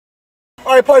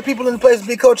All right, party people in the place to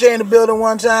be. Coach A in the building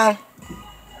one time.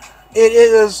 It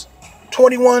is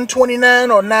 21:29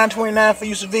 or 9:29 for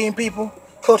you civilian people.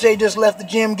 Coach A just left the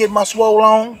gym, getting my swole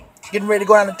on, getting ready to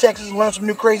go down to Texas and learn some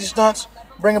new crazy stunts,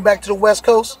 bring them back to the West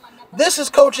Coast. This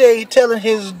is Coach A telling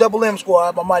his Double M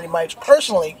squad, my Mighty Mites,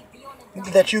 personally,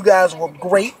 that you guys were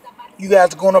great. You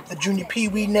guys are going up to Junior Pee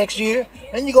Wee next year,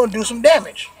 and you're going to do some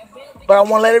damage. But I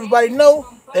want to let everybody know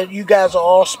that you guys are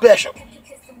all special.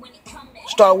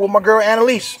 Start with my girl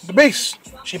Annalise, the Beast.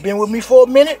 She's been with me for a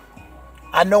minute.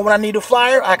 I know when I need a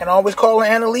flyer, I can always call her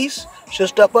Annalise. She'll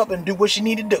step up and do what she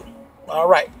need to do. All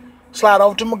right. Slide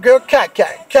over to my girl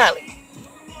Kylie.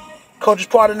 Coach's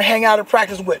partner to hang out and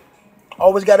practice with.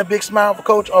 Always got a big smile for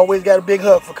Coach. Always got a big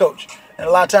hug for Coach. And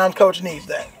a lot of times Coach needs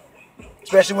that.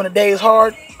 Especially when the day is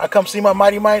hard, I come see my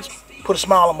Mighty Mites, put a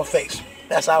smile on my face.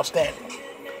 That's outstanding.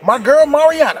 My girl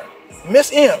Mariana,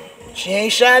 Miss M. She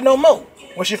ain't shy no more.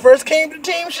 When she first came to the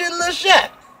team, she was a little shy.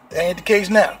 That ain't the case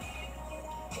now.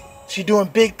 She's doing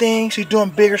big things. She's doing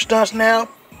bigger stunts now.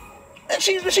 And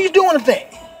she's doing the thing.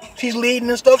 She's leading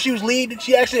and stuff.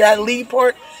 She actually had a lead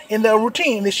part in the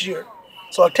routine this year.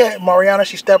 So I tell you, Mariana,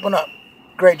 she's stepping up.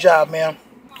 Great job, man.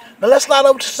 Now let's slide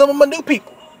over to some of my new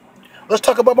people. Let's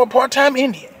talk about my part-time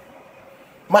Indian.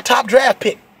 My top draft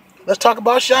pick. Let's talk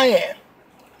about Cheyenne.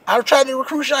 I tried to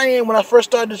recruit Cheyenne when I first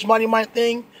started this Mighty Mite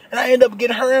thing, and I ended up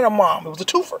getting her and her mom. It was a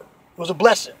twofer. It was a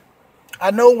blessing.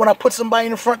 I know when I put somebody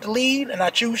in the front to lead and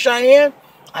I choose Cheyenne,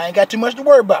 I ain't got too much to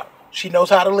worry about. She knows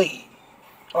how to lead.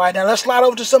 All right, now let's slide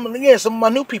over to some of my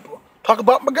new people. Talk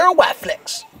about my girl White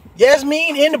Flex.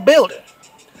 Yasmin in the building.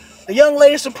 The young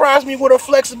lady surprised me with her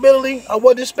flexibility. I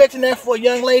wasn't expecting that for a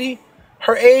young lady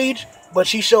her age, but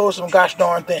she shows some gosh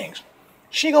darn things.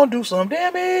 She gonna do some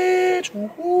damage.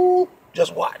 Woo-hoo.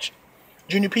 Just watch.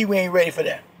 Junior P, we ain't ready for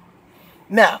that.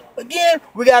 Now, again,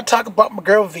 we gotta talk about my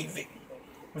girl Vivi.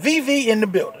 Vivi in the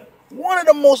building. One of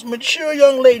the most mature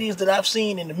young ladies that I've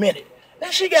seen in a minute.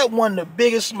 And she got one of the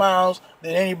biggest smiles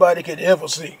that anybody could ever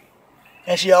see.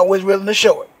 And she always willing to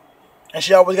show it. And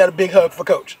she always got a big hug for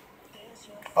Coach.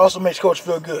 Also makes Coach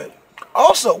feel good.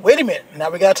 Also, wait a minute. Now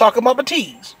we gotta talk about my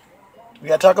T's. We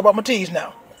gotta talk about my T's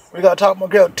now. We gotta talk about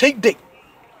my girl T.D.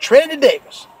 Trinity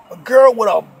Davis. A girl with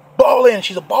a ball in.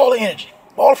 She's a ball of energy.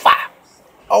 Ball of fire.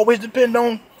 Always depend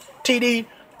on TD.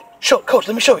 Coach,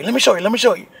 let me show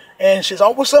you. And she's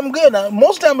always something good. Now,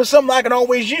 most of the time it's something I can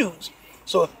always use.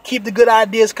 So keep the good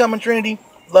ideas coming, Trinity.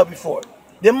 Love you for it.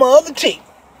 Then my other T.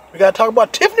 We got to talk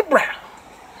about Tiffany Brown.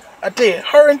 I tell you,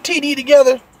 her and TD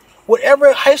together,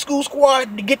 whatever high school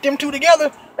squad to get them two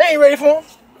together, they ain't ready for them.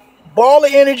 Ball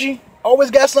of energy.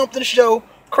 Always got something to show.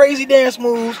 Crazy dance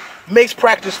moves. Makes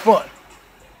practice fun.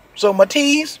 So my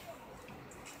T's,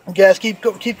 you guys keep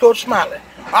Coach smiling.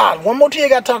 One more T I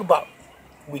got to talk about.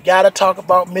 We got to talk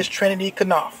about Miss Trinity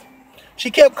Knopf.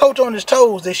 She kept Coach on his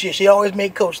toes this year. She always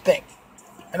made Coach think.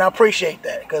 And I appreciate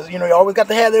that. Because, you always got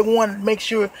to have that one to make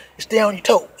sure you stay on your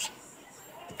toes.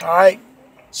 All right?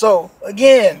 So,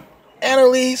 again,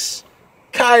 Annalise,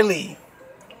 Kylie,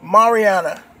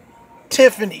 Mariana,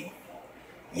 Tiffany,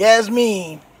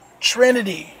 Yasmin,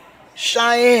 Trinity,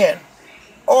 Cheyenne,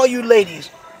 all you ladies,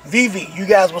 Vivi, you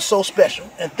guys were so special.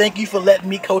 And thank you for letting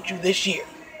me coach you this year.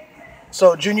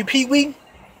 So, Junior Pee Wee,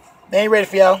 they ain't ready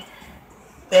for y'all.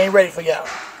 They ain't ready for y'all.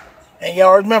 And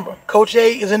y'all remember, Coach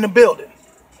A is in the building.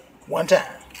 One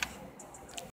time.